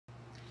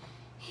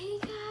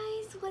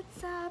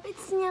what's up?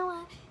 It's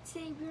Nella.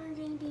 Today we're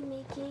going to be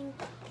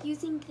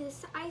using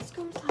this ice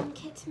cream slime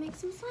kit to make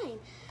some slime.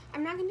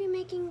 I'm not going to be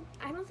making,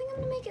 I don't think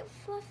I'm going to make it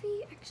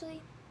fluffy. Actually,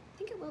 I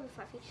think it will be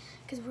fluffy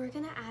because we're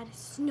going to add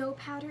snow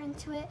powder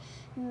into it,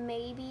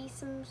 maybe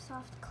some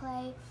soft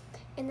clay,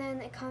 and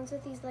then it comes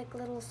with these like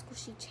little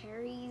squishy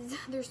cherries.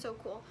 They're so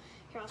cool.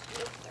 Here, I'll show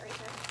you. They're right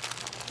here.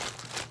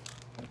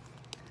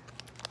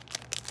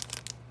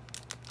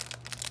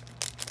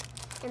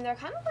 And they're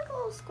kind of like a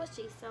little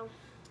squishy, so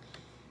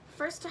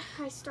first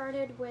I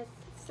started with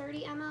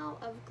 30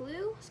 ml of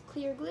glue,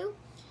 clear glue,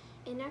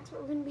 and next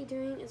what we're going to be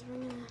doing is we're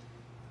going to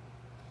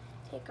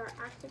take our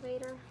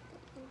activator,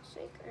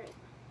 shake, alright,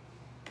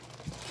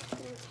 we're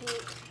going to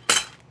take,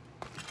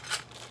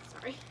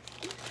 sorry,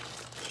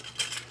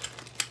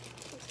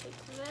 let's take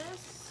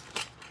this,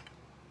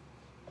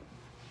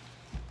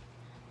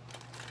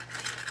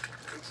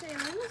 actually I'm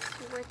going to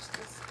switch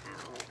this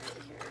out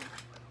right here.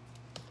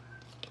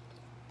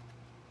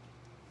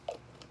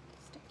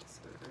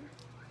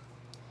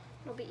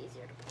 It'll be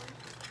easier to pour.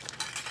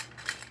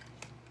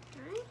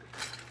 Alright.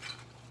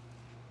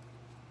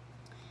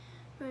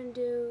 We're going to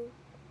do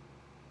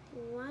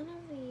one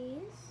of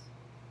these.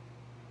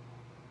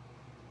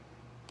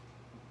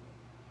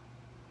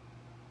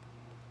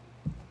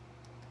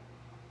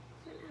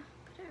 I'm going to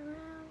put it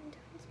around in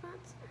different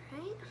spots.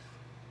 Alright.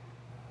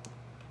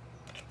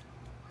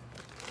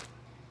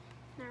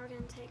 Now we're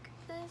going to take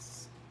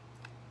this.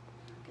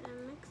 I'm going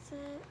to mix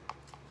it.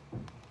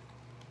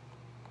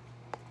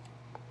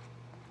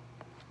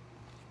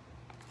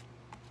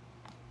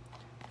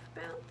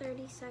 About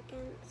 30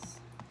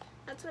 seconds.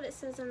 That's what it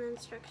says in the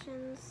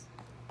instructions.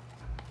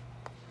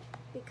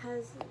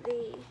 Because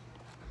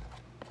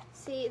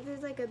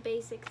there's like a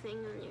basic thing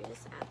and you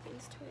just add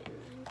things to it in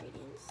the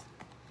ingredients.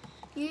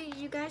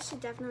 You guys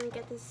should definitely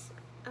get this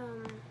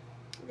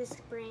this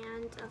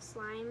brand of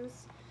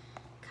slimes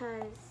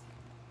because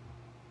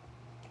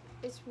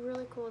it's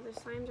really cool. The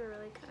slimes are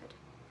really good.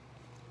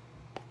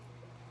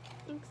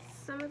 I think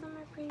some of them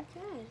are pretty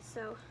good.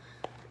 So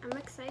I'm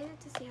excited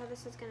to see how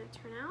this is going to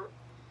turn out.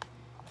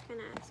 I'm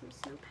gonna add some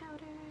snow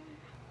powder.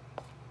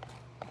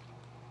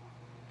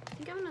 I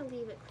think I'm gonna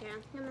leave it clear. I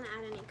don't think I'm gonna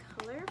add any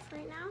color for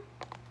right now.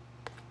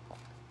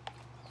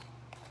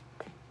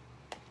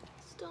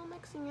 Still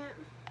mixing it.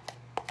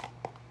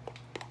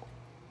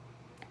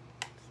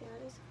 See how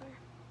it is so far.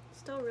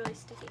 Still really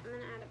sticky. I'm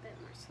gonna add a bit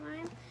more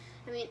slime.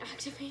 I mean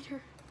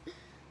activator.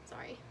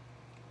 Sorry.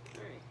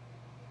 Alright.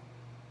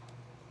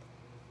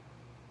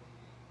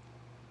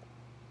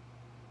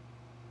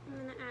 I'm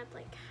gonna add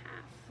like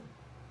half.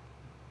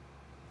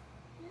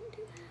 Didn't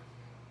do half.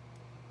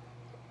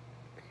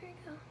 There we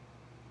go.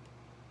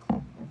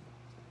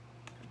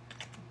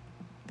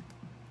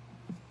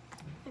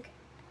 Okay.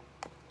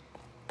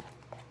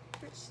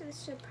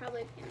 This should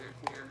probably be enough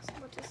now, so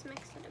we'll just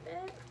mix it a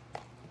bit.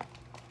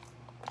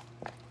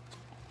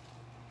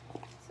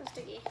 So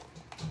sticky.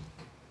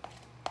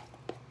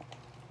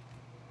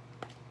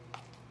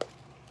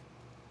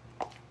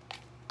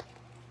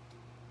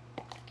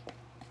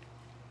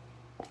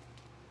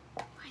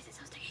 Why is it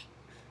so sticky?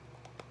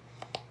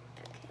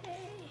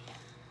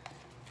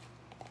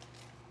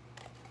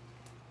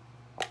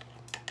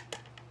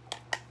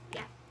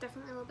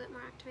 Definitely a little bit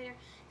more activator.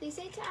 They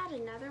say to add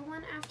another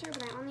one after,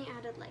 but I only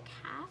added like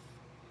half.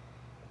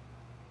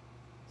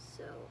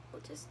 So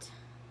we'll just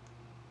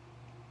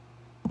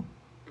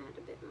add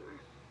a bit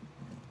more.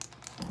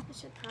 It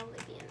should probably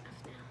be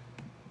enough now.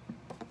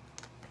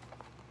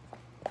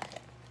 I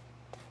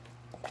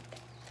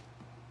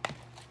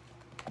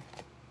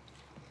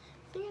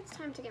think it's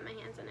time to get my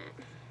hands in it.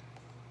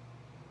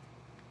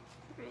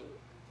 All right.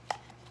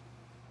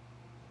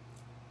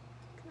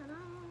 Take that off.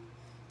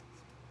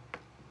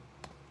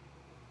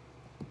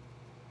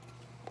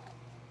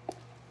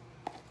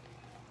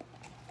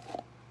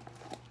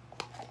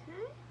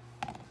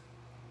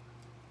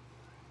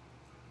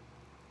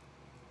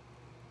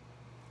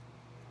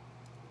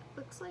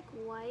 Looks like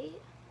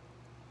white.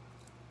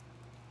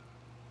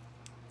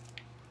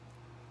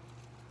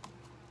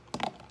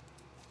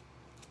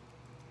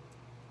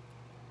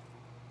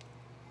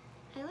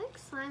 I like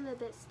slime a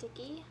bit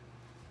sticky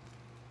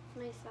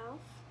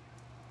myself.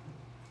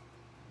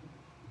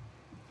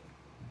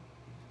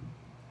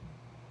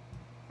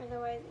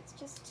 Otherwise it's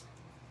just,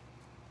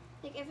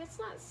 like if it's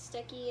not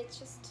sticky, it's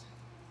just,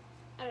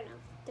 I don't know,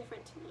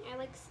 different to me. I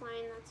like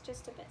slime that's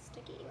just a bit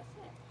sticky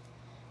with it.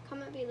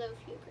 Comment below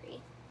if you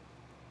agree.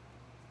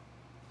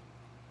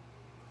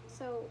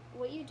 So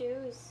what you do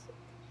is,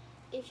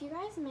 if you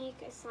guys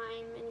make a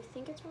slime and you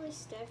think it's really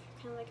stiff, you're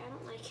kind of like, I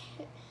don't like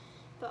it.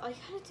 But all you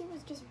gotta do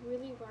is just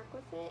really work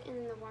with it,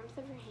 and the warmth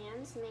of your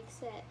hands makes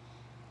it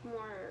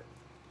more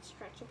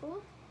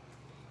stretchable.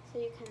 So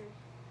you can,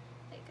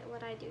 like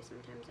what I do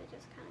sometimes, I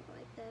just kind of go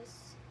like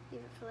this,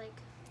 leave it for like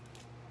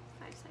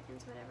 5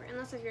 seconds, whatever.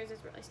 Unless if yours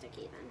is really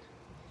sticky, then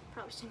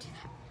probably shouldn't do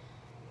that.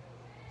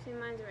 See,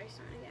 mine's already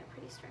starting to get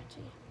pretty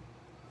stretchy.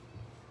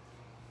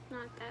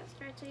 Not that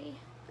stretchy,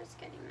 but it's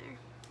getting there.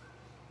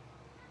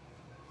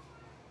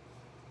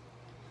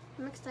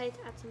 I'm excited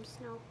to add some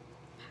snow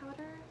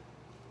powder.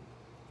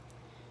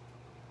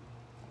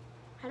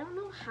 I don't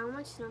know how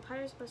much snow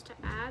powder you're supposed to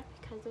add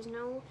because there's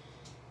no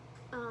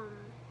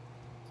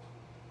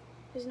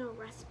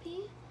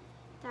recipe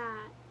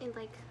that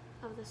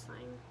of the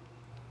slime.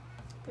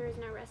 There is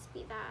no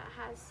recipe that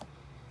has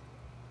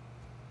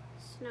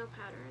snow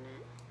powder in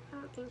it. I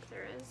don't think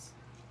there is.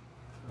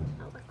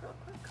 I'll look real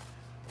quick.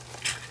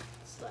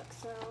 Let's look.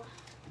 So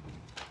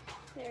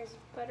there's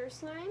butter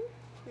slime.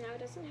 No, it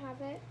doesn't have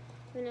it.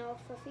 Vanilla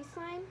fluffy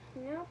slime.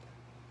 Nope.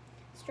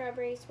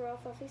 Strawberry swirl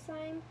fluffy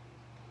slime.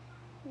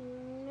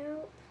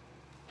 Nope.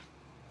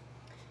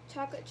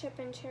 Chocolate chip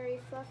and cherry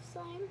fluff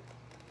slime.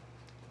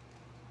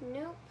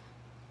 Nope.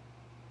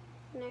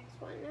 Next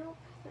one, nope.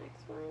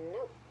 Next one,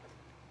 nope.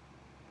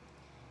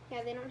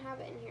 Yeah, they don't have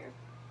it in here.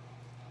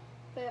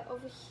 But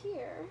over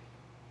here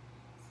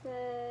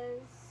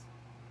says,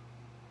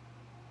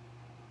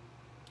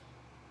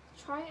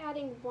 try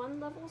adding 1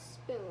 level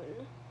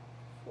spoon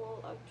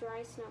full of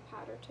dry snow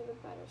powder to the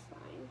butter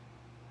slime.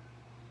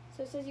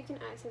 So it says you can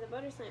add to the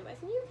butter slime, but I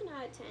think you can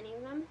add it to any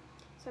of them.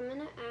 So I'm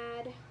gonna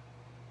add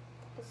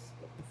a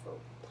spoonful.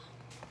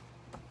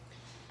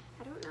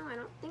 I don't know, I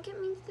don't think it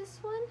means this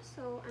one,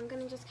 so I'm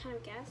gonna just kind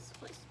of guess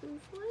what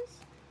spoonful is.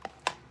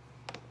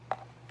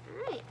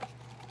 Alright,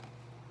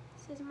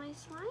 this is my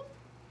slime.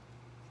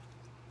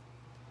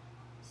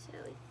 So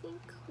I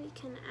think we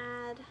can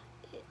add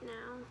it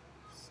now,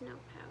 snow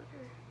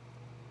powder.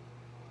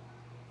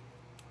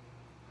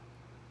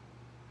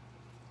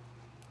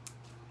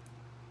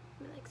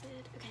 I'm really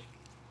excited, okay.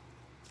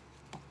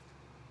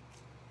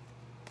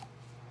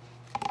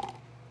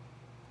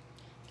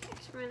 Okay,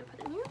 so we're gonna put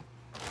it in here.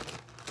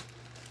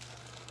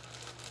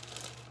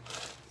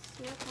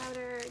 Snow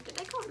powder, did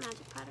I call it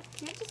magic powder?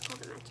 Yeah, I just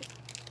called it magic.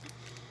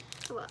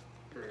 Oh well,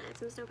 I'm gonna add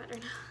some snow powder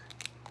now.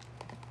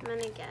 I'm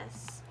gonna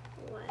guess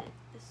what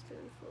a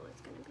spoonful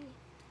is gonna be.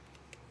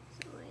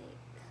 So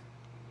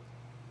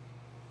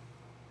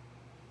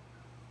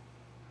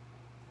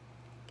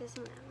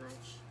guessing that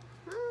much.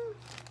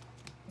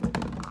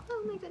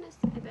 Oh my goodness,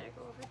 I better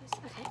go over this.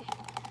 Okay.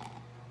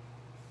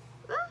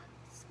 Ah,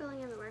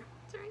 spilling everywhere.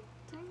 Sorry,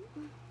 sorry.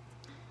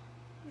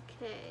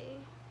 Okay.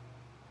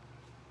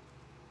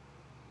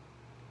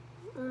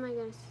 Oh my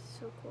goodness, this is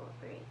so cool.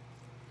 Right.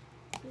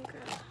 Let me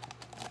grab.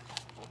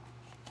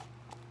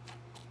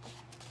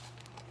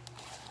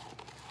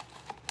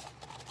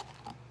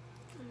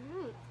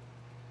 Alright.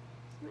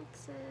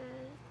 Mix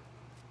it.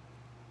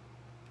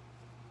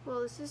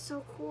 Well, this is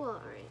so cool.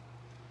 Alright.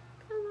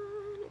 Come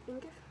on. I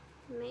think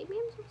maybe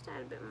I'm supposed to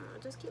add a bit more.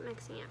 I'll just keep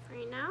mixing it for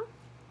right now.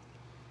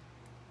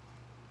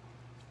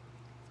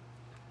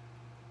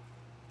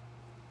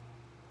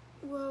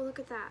 Whoa, look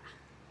at that.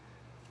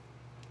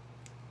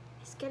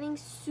 It's getting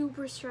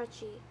super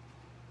stretchy.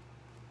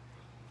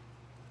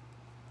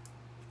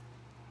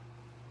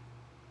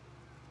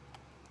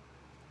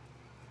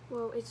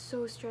 Whoa, it's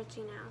so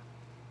stretchy now.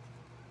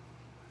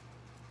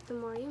 The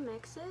more you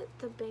mix it,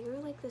 the bigger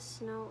like the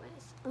snow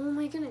is. Oh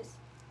my goodness.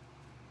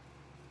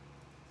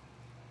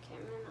 Okay,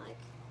 I'm gonna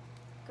like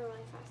go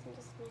really fast and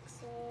just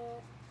mix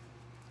it.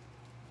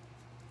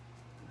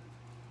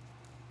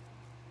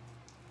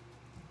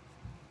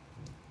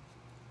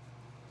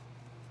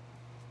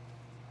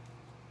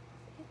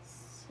 It's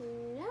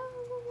snow.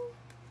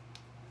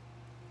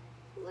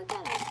 Look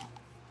at it.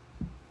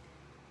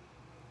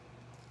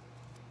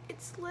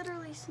 It's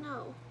literally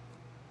snow.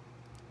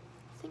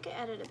 I think I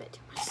added a bit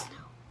too much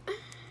snow.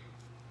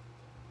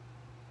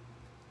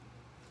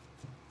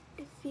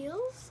 It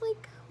feels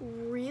like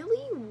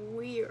really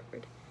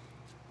weird.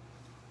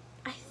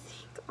 I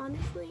think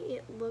honestly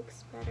it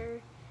looks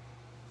better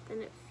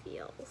than it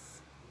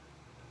feels.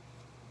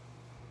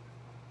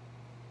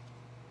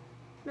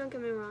 Don't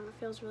get me wrong, it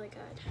feels really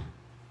good.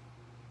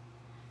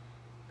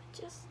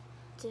 But just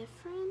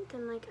different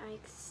than like I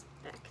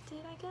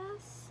expected, I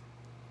guess.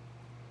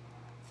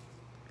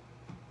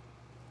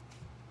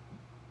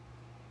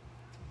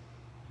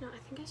 No, I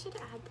think I should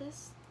add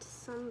this to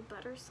some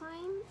butter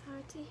slime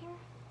out to here.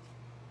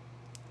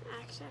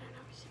 Actually, I don't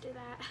know if I should do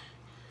that.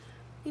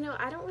 You know,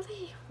 I don't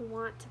really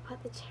want to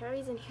put the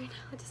cherries in here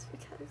now just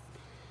because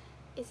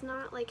it's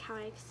not like how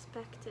I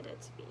expected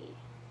it to be.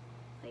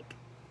 Like,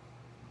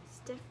 it's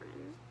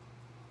different.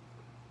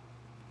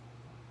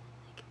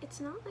 Like, it's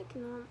not like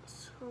normal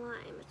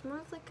slime. It's more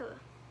of like a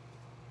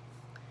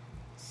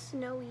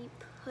snowy,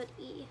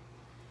 putty.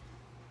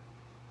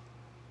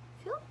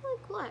 Feels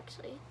really cool,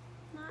 actually.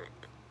 Not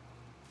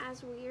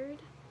as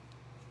weird.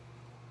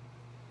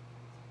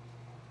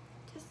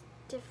 Just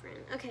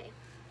different. Okay.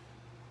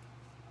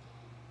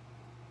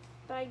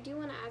 But I do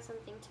want to add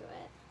something to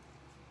it.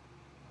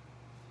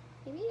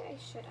 Maybe I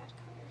should add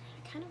color.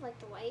 I kind of like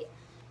the white.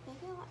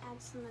 Maybe I'll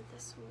add some of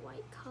this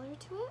white color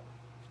to it.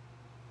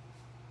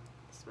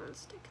 This won't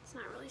stick. It's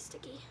not really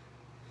sticky.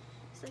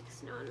 It's like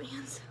snow on my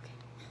hands.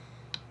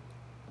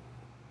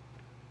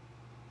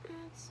 Okay.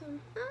 Add some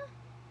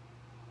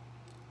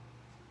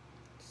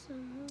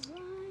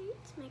white.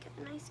 Make it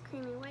a nice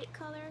creamy white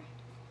color.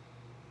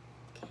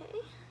 Okay.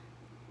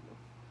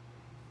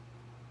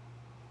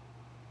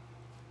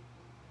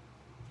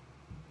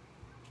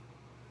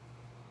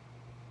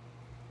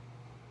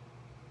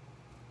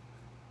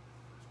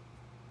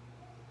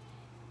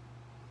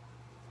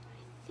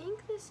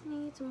 just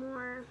needs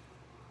more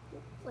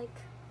like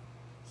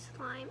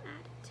slime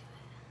added to it,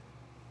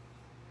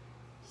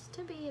 just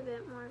to be a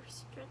bit more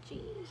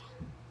stretchy.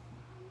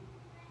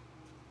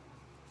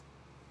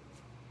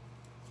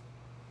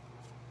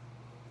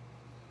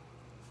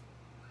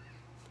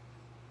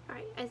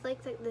 Alright, I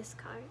like this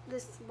color,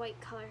 this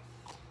white color.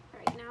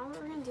 Alright, now what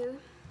we're gonna do,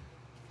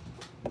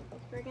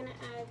 we're gonna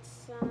add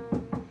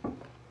some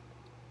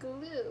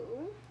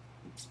glue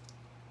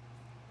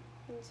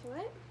into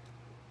it.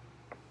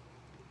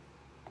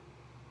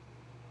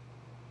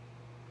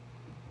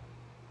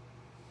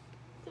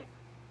 There.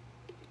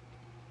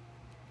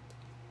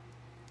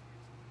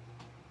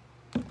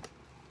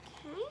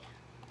 Okay.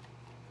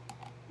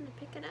 I'm gonna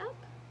pick it up.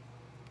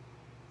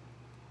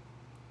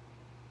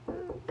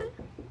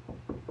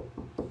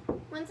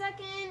 One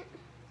second.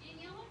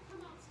 Daniela,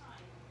 come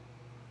outside.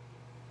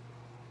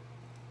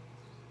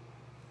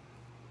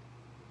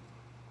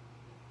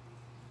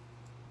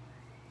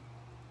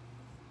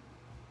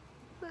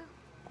 Well,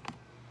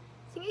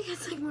 I think it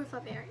gets like more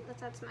fluffy. Alright,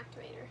 let's add some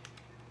activator.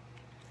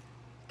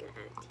 Gonna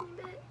add a teeny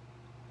bit.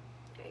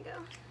 There you go.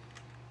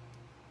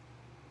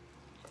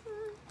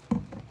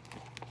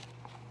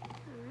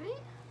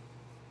 Alright.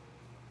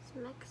 Let's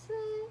mix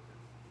it.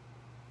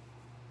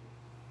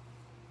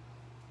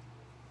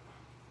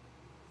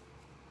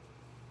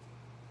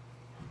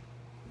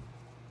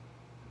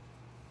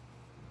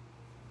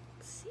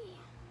 See.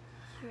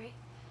 Alright,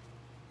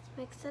 let's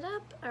mix it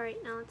up.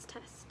 Alright, now let's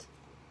test.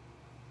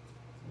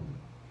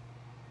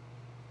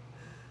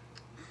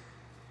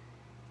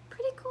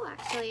 Pretty cool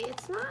actually. It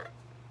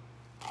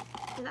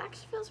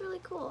actually feels really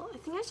cool. I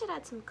think I should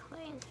add some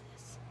clay into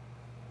this.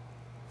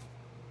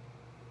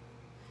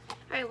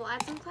 Alright, we'll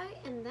add some clay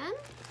and then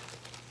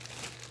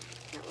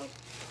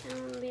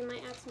we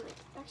might add some,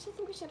 actually I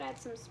think we should add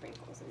some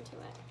sprinkles into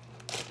it.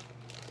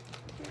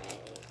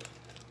 Right.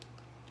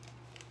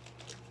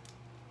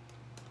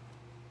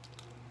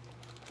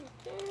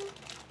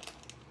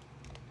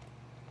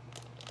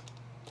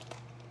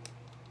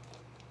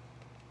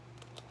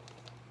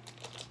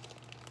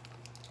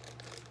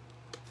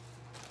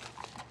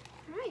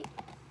 Alright,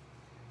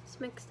 let's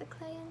mix the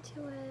clay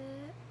into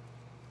it.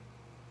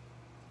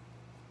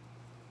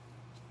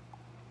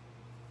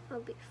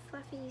 It'll be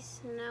fluffy,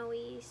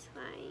 snowy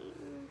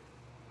slime.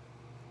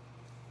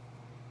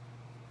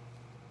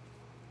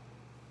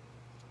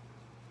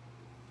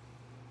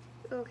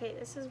 Okay,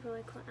 this is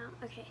really cool now.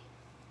 Okay,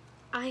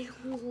 I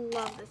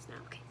love this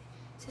now. Okay,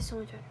 this is so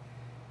much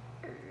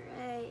better.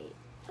 Alright,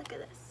 look at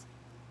this.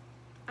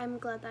 I'm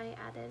glad that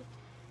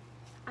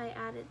I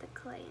added the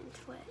clay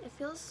into it. It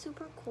feels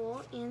super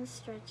cool, and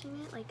stretching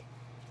it, like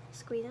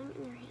squeezing it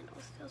in your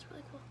handles, feels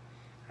really cool.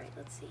 Alright,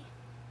 let's see.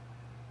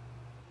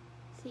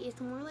 See,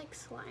 it's more like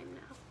slime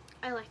now.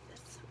 I like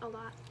this a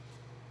lot.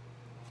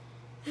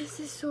 This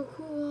is so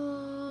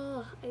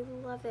cool. I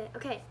love it.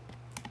 Okay,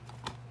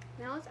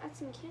 now let's add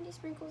some candy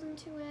sprinkles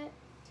into it.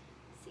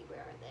 Let's see,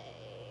 where are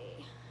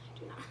they? I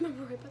do not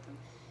remember where I put them.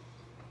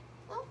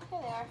 Oh,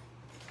 here they are.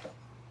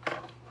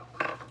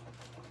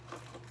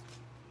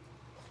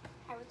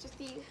 I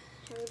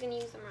was gonna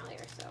use them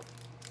earlier, so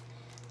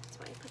that's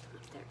why I put them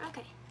up there.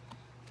 Okay.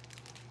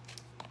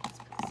 Let's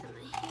put this in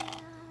my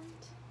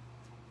hand.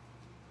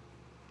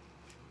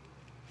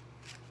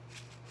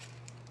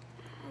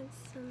 Add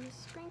some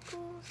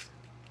sprinkles.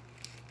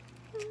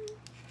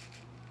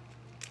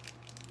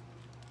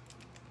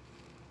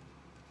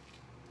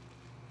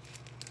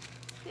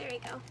 There you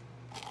go.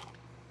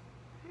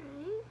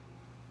 Alright.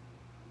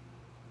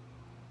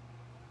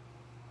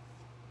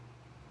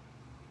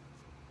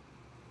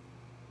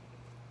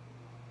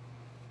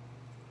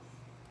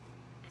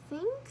 I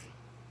think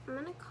I'm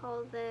gonna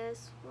call this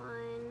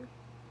one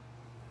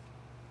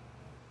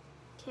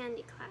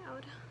Candy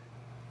Cloud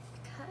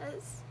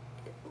because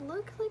it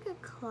looks like a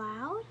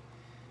cloud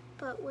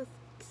but with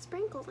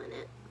sprinkles in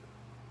it.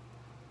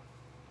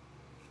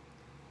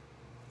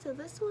 So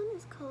this one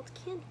is called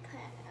Candy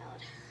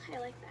Cloud. I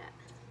like that.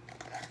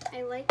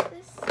 I like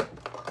this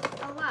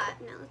a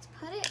lot. Now let's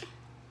put it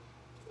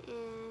in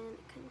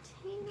a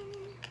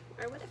container,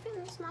 or what if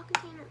in a small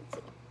container? Let's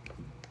see.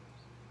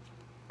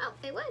 Oh,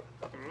 it would.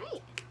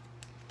 Alright.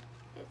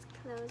 Let's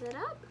close it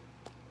up.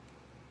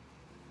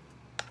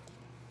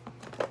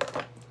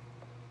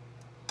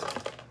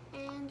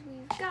 And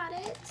we've got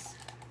it.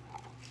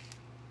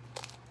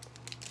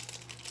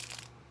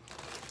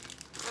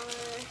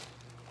 Our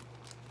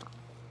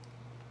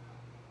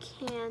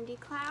Candy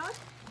Cloud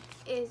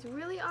is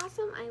really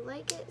awesome. I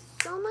like it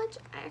so much.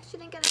 I actually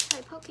didn't get to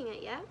try poking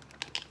it yet.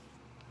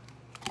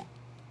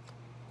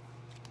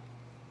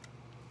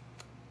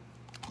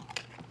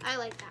 I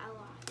like that a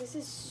lot. This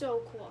is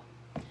so cool.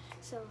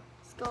 So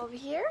let's go over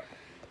here.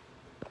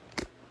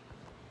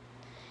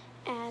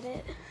 Add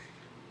it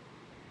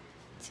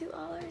to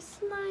all our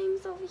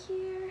slimes over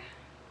here.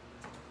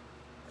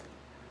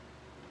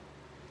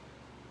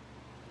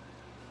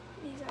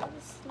 These are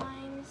the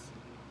slimes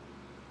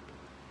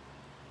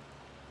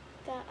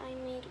that I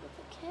made with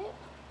the kit.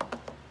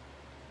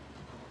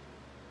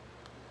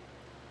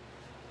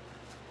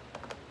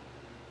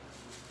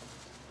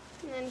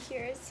 then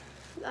here's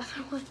the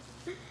other one.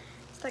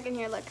 Stuck in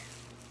here, look.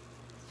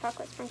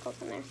 Chocolate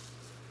sprinkles in there.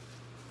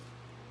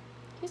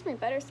 Here's my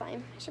butter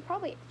slime. I should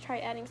probably try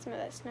adding some of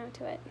that snow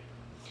to it.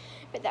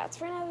 But that's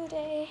for another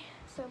day.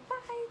 So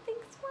bye,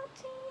 thanks for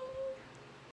watching.